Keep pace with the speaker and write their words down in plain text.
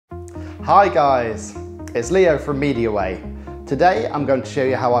Hi guys, it's Leo from MediaWay. Today I'm going to show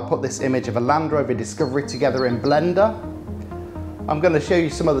you how I put this image of a Land Rover Discovery together in Blender. I'm going to show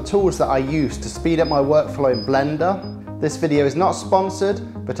you some of the tools that I use to speed up my workflow in Blender. This video is not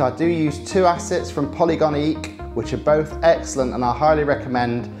sponsored, but I do use two assets from Polygoniq, which are both excellent and I highly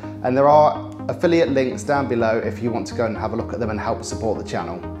recommend, and there are affiliate links down below if you want to go and have a look at them and help support the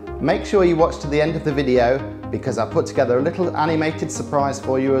channel. Make sure you watch to the end of the video because I put together a little animated surprise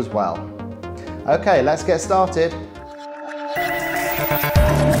for you as well. Okay, let's get started.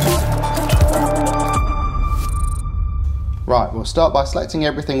 Right, we'll start by selecting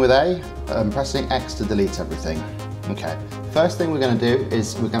everything with A and pressing X to delete everything. Okay, first thing we're going to do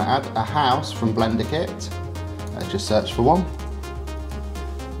is we're going to add a house from Blender Kit. Let's just search for one.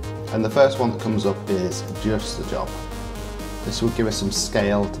 And the first one that comes up is just the job. This will give us some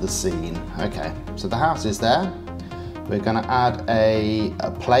scale to the scene. Okay, so the house is there. We're going to add a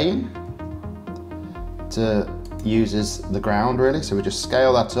plane to use as the ground really. So we just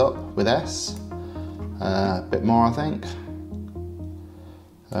scale that up with S, a bit more I think.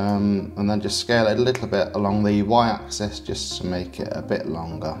 And then just scale it a little bit along the Y-axis just to make it a bit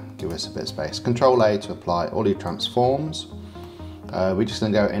longer, give us a bit of space. Control A to apply all your transforms. We're just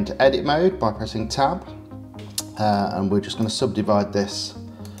going to go into edit mode by pressing tab. And we're just going to subdivide this.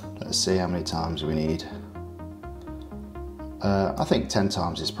 Let's see how many times we need. I think 10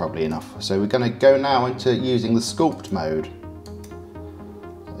 times is probably enough. So we're going to go now into using the sculpt mode.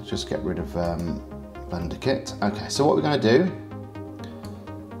 Let's just get rid of Blender Kit. Okay, so what we're going to do,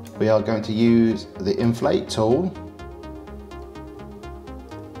 we are going to use the Inflate Tool.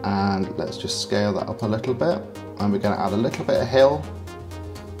 And let's just scale that up a little bit. And we're going to add a little bit of hill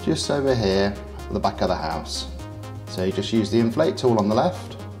just over here at the back of the house. So you just use the Inflate Tool on the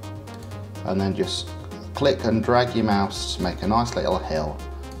left and then just click and drag your mouse to make a nice little hill.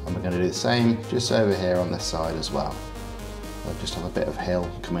 And we're going to do the same just over here on this side as well. We'll just have a bit of hill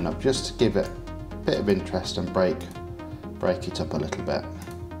coming up just to give it a bit of interest and break it up a little bit.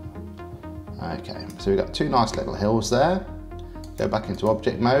 Okay, so we've got two nice little hills there. Go back into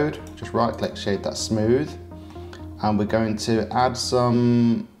object mode, just right click, shade that smooth. And we're going to add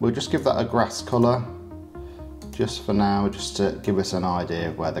some, we'll just give that a grass colour just for now, just to give us an idea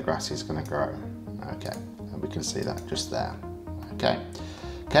of where the grass is going to grow. Okay, and we can see that just there. Okay,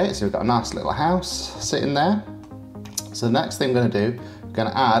 so we've got a nice little house sitting there. So the next thing we're going to do, we're going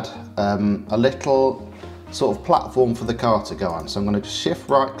to add a little sort of platform for the car to go on. So I'm going to just shift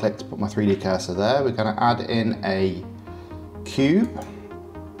right click to put my 3D cursor there. We're going to add in a cube.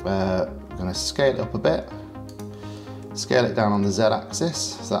 We're going to scale it up a bit. Scale it down on the Z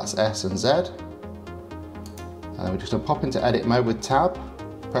axis, so that's S and Z. And then we're just going to pop into edit mode with tab,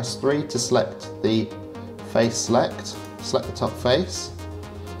 press 3 to select the face select the top face,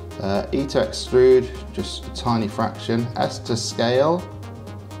 E to extrude, just a tiny fraction, S to scale,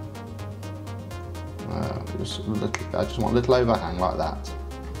 I just want a little overhang like that.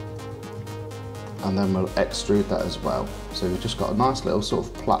 And then we'll extrude that as well. So we've just got a nice little sort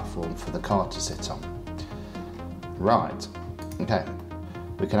of platform for the car to sit on. Right, okay,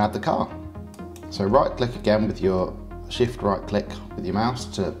 we can add the car. So right click again with your shift right click with your mouse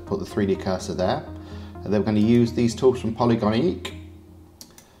to put the 3D cursor there. And then we're going to use these tools from Polygoniq.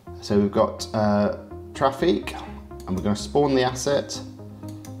 So we've got Traffiq, and we're going to spawn the asset,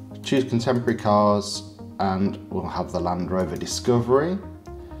 choose contemporary cars, and we'll have the Land Rover Discovery.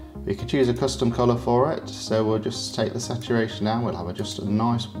 We can choose a custom colour for it, so we'll just take the saturation down, we'll have just a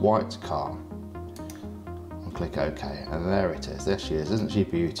nice white car. Click OK, and there it is. There she is, isn't she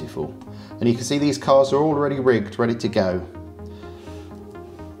beautiful? And you can see these cars are already rigged, ready to go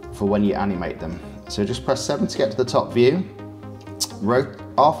for when you animate them. So just press 7 to get to the top view,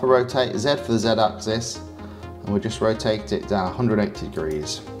 R for rotate, Z for the Z axis, and we'll just rotate it down 180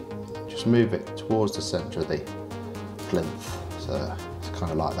 degrees. Just move it towards the centre of the plinth. So it's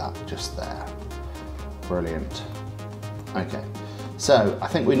kind of like that, just there. Brilliant. Okay. So I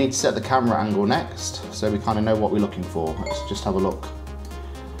think we need to set the camera angle next, so we kind of know what we're looking for. Let's just have a look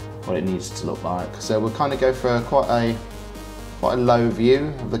what it needs to look like. So we'll kind of go for quite a low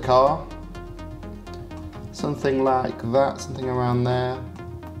view of the car. Something like that, something around there.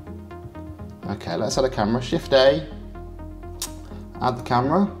 Okay, let's add a camera. Shift A, add the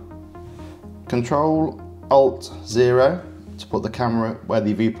camera. Control Alt 0 to put the camera where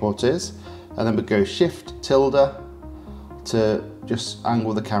the viewport is, and then we go Shift tilde to just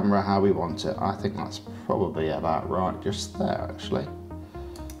angle the camera how we want it. I think that's probably about right, just there actually.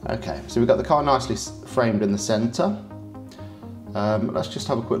 Okay, so we've got the car nicely framed in the centre. Let's just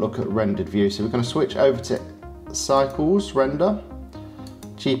have a quick look at rendered view. So we're going to switch over to cycles render,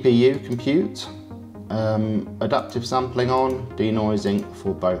 GPU compute, adaptive sampling on, denoising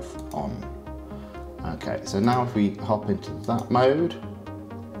for both on. Okay, so now if we hop into that mode,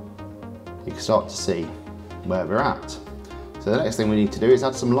 you can start to see where we're at. So the next thing we need to do is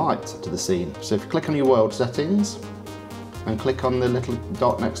add some light to the scene. So if you click on your world settings and click on the little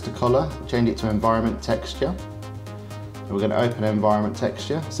dot next to colour, change it to environment texture. And we're going to open environment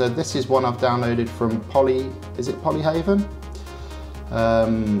texture. So this is one I've downloaded from Polyhaven?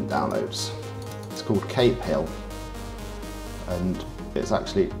 Downloads. It's called Cape Hill. And it's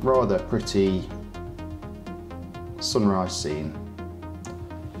actually rather pretty sunrise scene.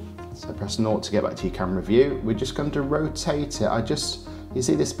 So press 0 to get back to your camera view. We're just going to rotate it. You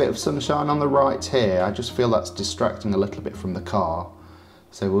see this bit of sunshine on the right here? I just feel that's distracting a little bit from the car.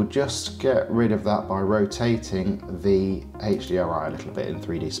 So we'll just get rid of that by rotating the HDRI a little bit in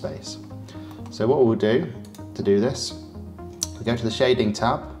 3D space. So what we'll do to do this, we go to the shading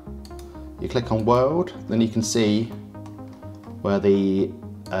tab, you click on world, then you can see where the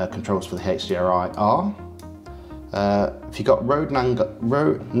controls for the HDRI are. If you've got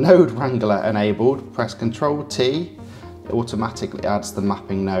node wrangler enabled, press Ctrl T, it automatically adds the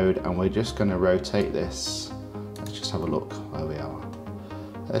mapping node, and we're just going to rotate this. Let's just have a look where we are.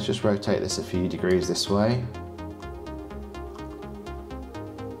 Let's just rotate this a few degrees this way.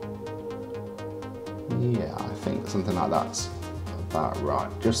 Yeah, I think something like that's about right,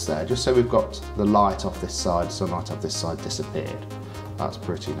 just there, just so we've got the light off this side, sunlight off this side disappeared. That's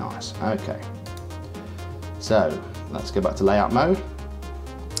pretty nice. Okay. So let's go back to layout mode.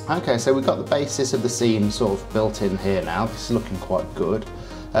 Okay, so we've got the basis of the scene sort of built in here now. This is looking quite good.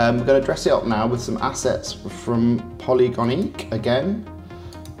 We're going to dress it up now with some assets from Polygoniq again,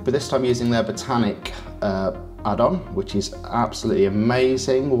 but this time using their Botaniq add-on, which is absolutely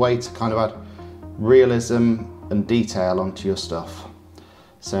amazing way to kind of add realism and detail onto your stuff.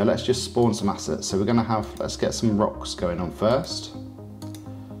 So let's just spawn some assets. So we're going to let's get some rocks going on first.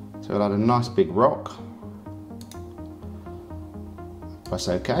 So we'll add a nice big rock. Press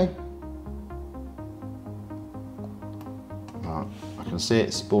OK. Right, I can see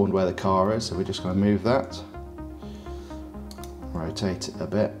it spawned where the car is, so we're just going to move that. Rotate it a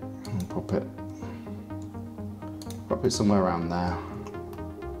bit and pop it somewhere around there.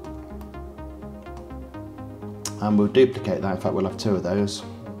 And we'll duplicate that. In fact, we'll have 2 of those.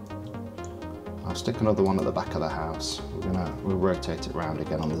 I'll stick another one at the back of the house. We'll rotate it around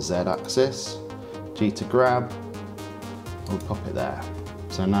again on the Z axis. G to grab. We'll pop it there.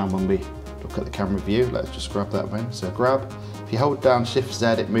 So now when we look at the camera view, let's just grab that one. So grab, if you hold down Shift Z,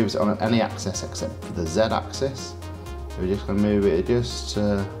 it moves it on any axis except for the Z axis. So we're just going to move it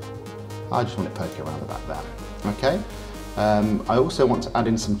I just want it poking around the back there. Okay. I also want to add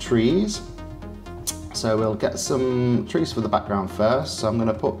in some trees. So we'll get some trees for the background first. So I'm going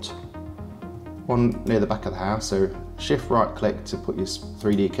to put one near the back of the house. So Shift right click to put your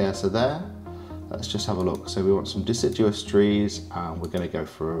 3D cursor there. Let's just have a look. So we want some deciduous trees, and we're going to go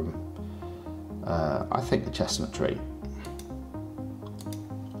for, I think, the chestnut tree.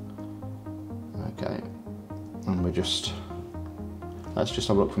 Okay, and let's just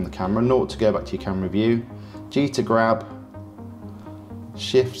have a look from the camera. 0 to go back to your camera view. G to grab.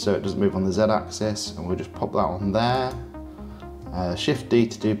 Shift so it doesn't move on the Z axis, and we'll just pop that on there. Shift D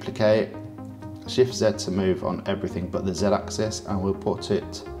to duplicate. Shift Z to move on everything but the Z axis, and we'll put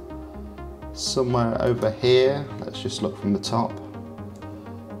it somewhere over here. Let's just look from the top.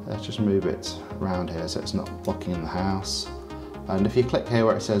 Let's just move it around here so it's not blocking in the house. And if you click here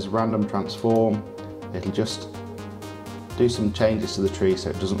where it says random transform, it'll just do some changes to the tree so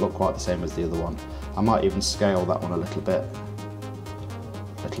it doesn't look quite the same as the other one. I might even scale that one a little bit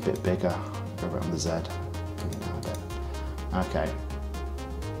bigger, go around the Z. Okay.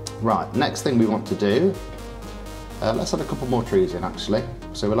 Right, next thing we want to do, let's add a couple more trees in actually.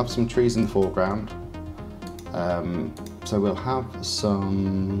 So we'll have some trees in the foreground. So we'll have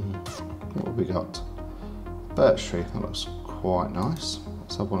some, what have we got? Birch tree, that looks quite nice.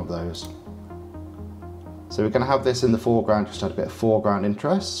 Let's have one of those. So we're going to have this in the foreground, just add a bit of foreground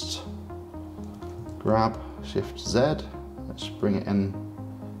interest. Grab, Shift Z, let's bring it in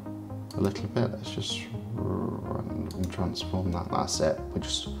a little bit. Let's just transform that, that's it.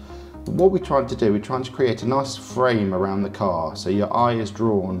 What we're trying to do, we're trying to create a nice frame around the car so your eye is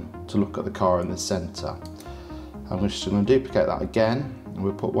drawn to look at the car in the centre. I'm just going to duplicate that again, and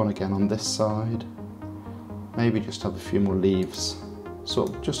we'll put one again on this side. Maybe just have a few more leaves, sort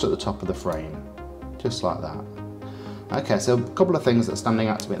of just at the top of the frame, just like that. Okay, so a couple of things that are standing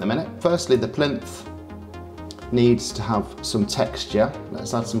out to me at the minute. Firstly, the plinth needs to have some texture.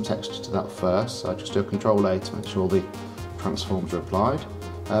 Let's add some texture to that first. So I just do a Ctrl A to make sure the transforms are applied.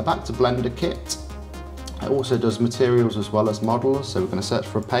 Back to Blender Kit. It also does materials as well as models, so we're going to search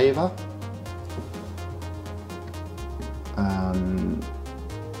for a paver.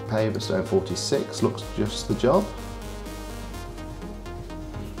 Paver stone 46 looks just the job.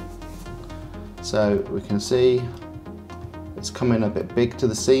 So we can see it's coming a bit big to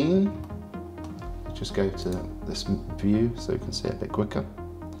the scene. Just go to this view so we can see it a bit quicker.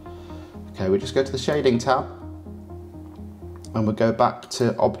 Okay, we just go to the shading tab and we'll go back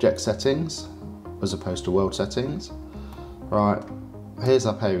to object settings as opposed to world settings. Right, here's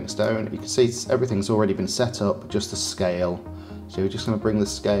our paving stone. You can see everything's already been set up, just the scale. So we're just going to bring the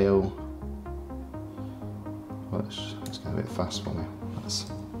scale. Well, it's going a bit fast for me. Let's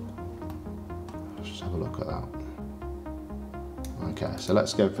just have a look at that. Okay, so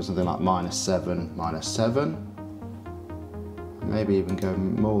let's go for something like -7, -7. Maybe even go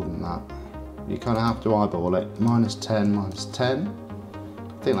more than that. You kind of have to eyeball it. -10, -10.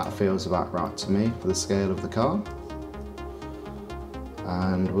 I think that feels about right to me for the scale of the car.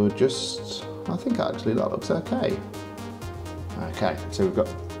 And we'll just, I think actually that looks okay. Okay, so we've got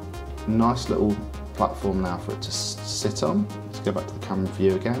a nice little platform now for it to sit on. Let's go back to the camera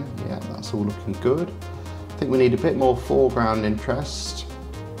view again. Yeah, that's all looking good. I think we need a bit more foreground interest.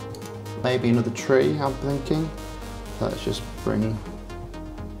 Maybe another tree, I'm thinking. Let's just bring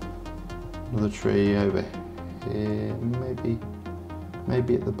another tree over here,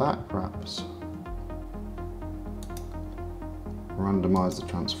 maybe at the back perhaps. Randomize the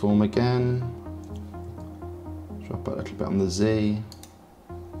transform again. Drop it a little bit on the Z.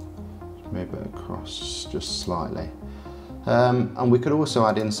 Move it across just slightly. And we could also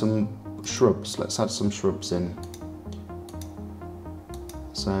add in some shrubs. Let's add some shrubs in.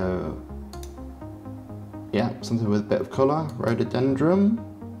 So, yeah, something with a bit of colour, rhododendron.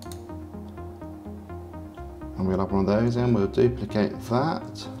 And we'll have one of those in, we'll duplicate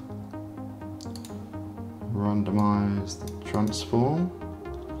that. Randomise the transform.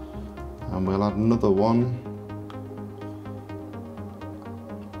 And we'll add another one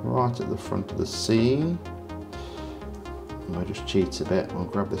right at the front of the scene. And we'll just cheat a bit. We'll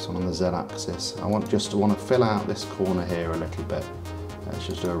grab this one on the Z axis. I want to fill out this corner here a little bit. Let's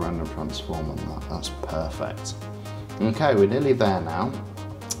just do a random transform on that. That's perfect. Okay, we're nearly there now.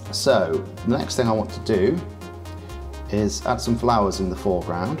 So the next thing I want to do is add some flowers in the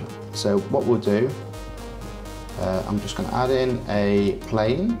foreground. So what we'll do, I'm just going to add in a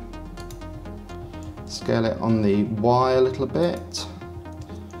plane, scale it on the Y a little bit.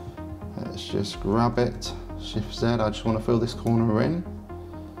 Let's just grab it, Shift Z. I just want to fill this corner in,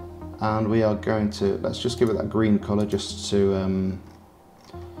 and we are going to, let's just give it that green colour just to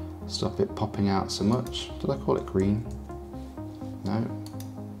stop it popping out so much. Did I call it green? No.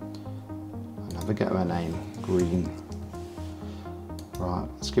 I never get my name. Green. Right,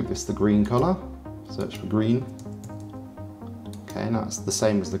 let's give this the green colour. Search for green. Okay, now it's the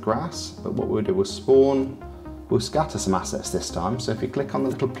same as the grass, but what we'll do, we'll scatter some assets this time. So if you click on the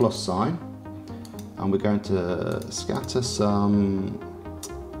little plus sign, and we're going to scatter some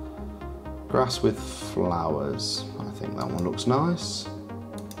grass with flowers. I think that one looks nice.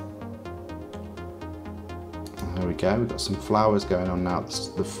 There we go, we've got some flowers going on now at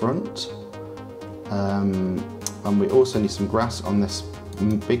the front. And we also need some grass on this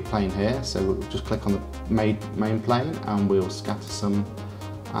big plane here, so we'll just click on the main plane and we'll scatter some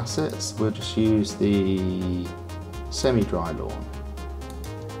assets. We'll just use the semi-dry lawn.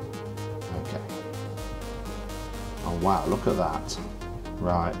 Okay. Oh wow, look at that.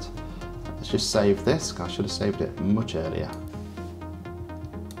 Right, let's just save this. I should have saved it much earlier.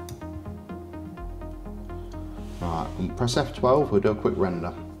 Right, and press F12, we'll do a quick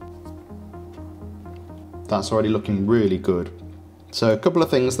render. That's already looking really good. So a couple of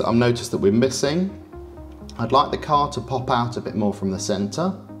things that I've noticed that we're missing. I'd like the car to pop out a bit more from the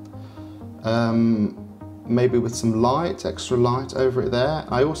center. Maybe with some light, extra light over it there.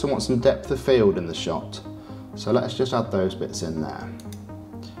 I also want some depth of field in the shot. So let's just add those bits in there.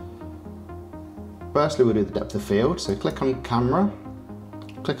 Firstly, we'll do the depth of field. So click on camera,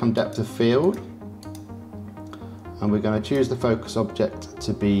 click on depth of field. And we're going to choose the focus object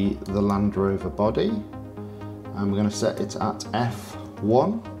to be the Land Rover body. And we're going to set it at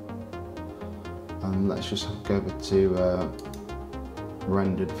F1. And let's just go over to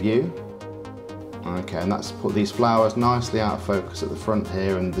rendered view. Okay, and that's put these flowers nicely out of focus at the front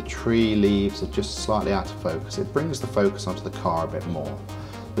here, and the tree leaves are just slightly out of focus. It brings the focus onto the car a bit more.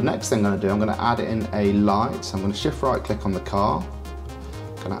 The next thing I'm going to do, I'm going to add in a light. So I'm going to shift right click on the car.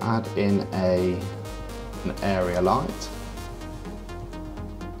 I'm going to add in an area light.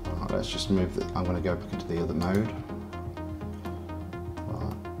 Right, let's just move it. I'm going to go back into the other mode.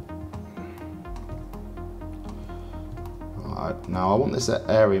 Right. Now I want this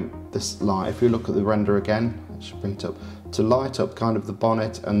area, this light, if you look at the render again, it should bring it up, to light up kind of the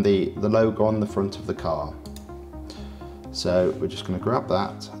bonnet and the logo on the front of the car. So we're just going to grab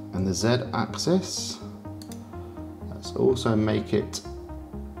that, and the Z axis, let's also make it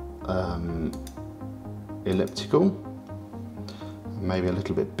elliptical, maybe a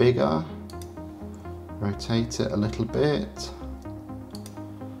little bit bigger, rotate it a little bit.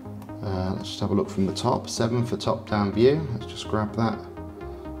 Let's just have a look from the top, 7 for top down view, let's just grab that.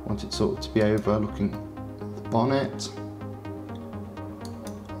 Want it sort of to be overlooking the bonnet.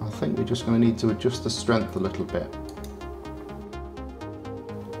 I think we're just going to need to adjust the strength a little bit.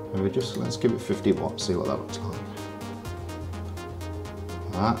 And let's give it 50 watts, see what that looks like.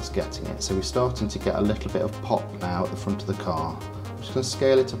 That's getting it. So we're starting to get a little bit of pop now at the front of the car. I'm just going to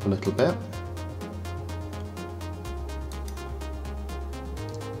scale it up a little bit.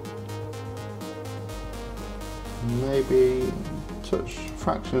 Maybe touch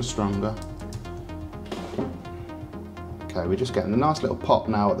fraction stronger. Okay, we're just getting a nice little pop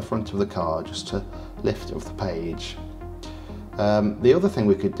now at the front of the car just to lift it off the page. The other thing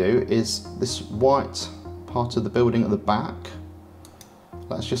we could do is this white part of the building at the back.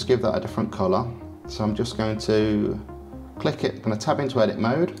 Let's just give that a different colour. So I'm just going to click it, going to tab into edit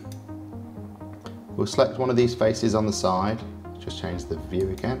mode. We'll select one of these faces on the side. Just change the view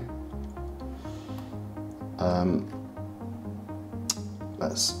again.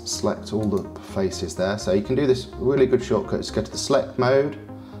 Let's select all the faces there. So you can do this really good shortcut. Just go to the select mode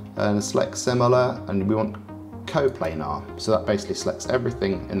and select similar, and we want coplanar. So that basically selects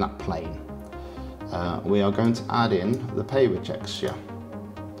everything in that plane. We are going to add in the paver texture.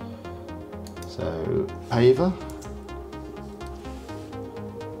 So paver,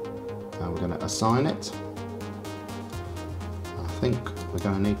 and we're going to assign it. I think we're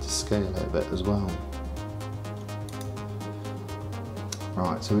going to need to scale it a bit as well.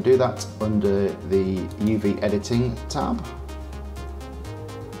 Right, so we do that under the UV editing tab.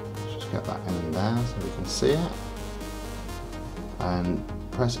 Let's just get that in there so we can see it. And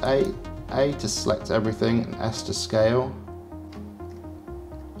press A to select everything and S to scale.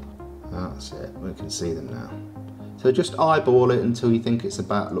 That's it, we can see them now. So just eyeball it until you think looks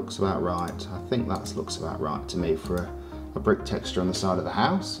about right. I think that looks about right to me for a brick texture on the side of the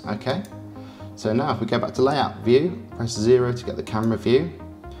house. Okay. So now if we go back to layout view, press 0 to get the camera view.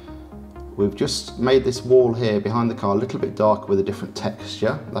 We've just made this wall here behind the car a little bit darker with a different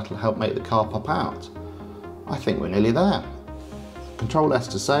texture. That'll help make the car pop out. I think we're nearly there. Control S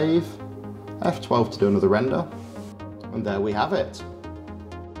to save, F12 to do another render, and there we have it.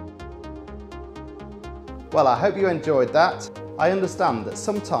 Well, I hope you enjoyed that. I understand that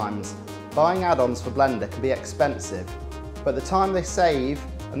sometimes buying add-ons for Blender can be expensive, but the time they save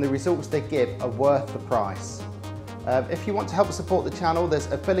and the results they give are worth the price. If you want to help support the channel, there's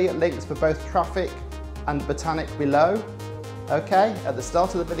affiliate links for both Traffiq and Botaniq below. Okay, at the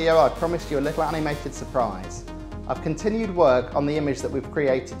start of the video I promised you a little animated surprise. I've continued work on the image that we've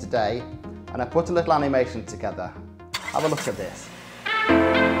created today, and I put a little animation together. Have a look at this.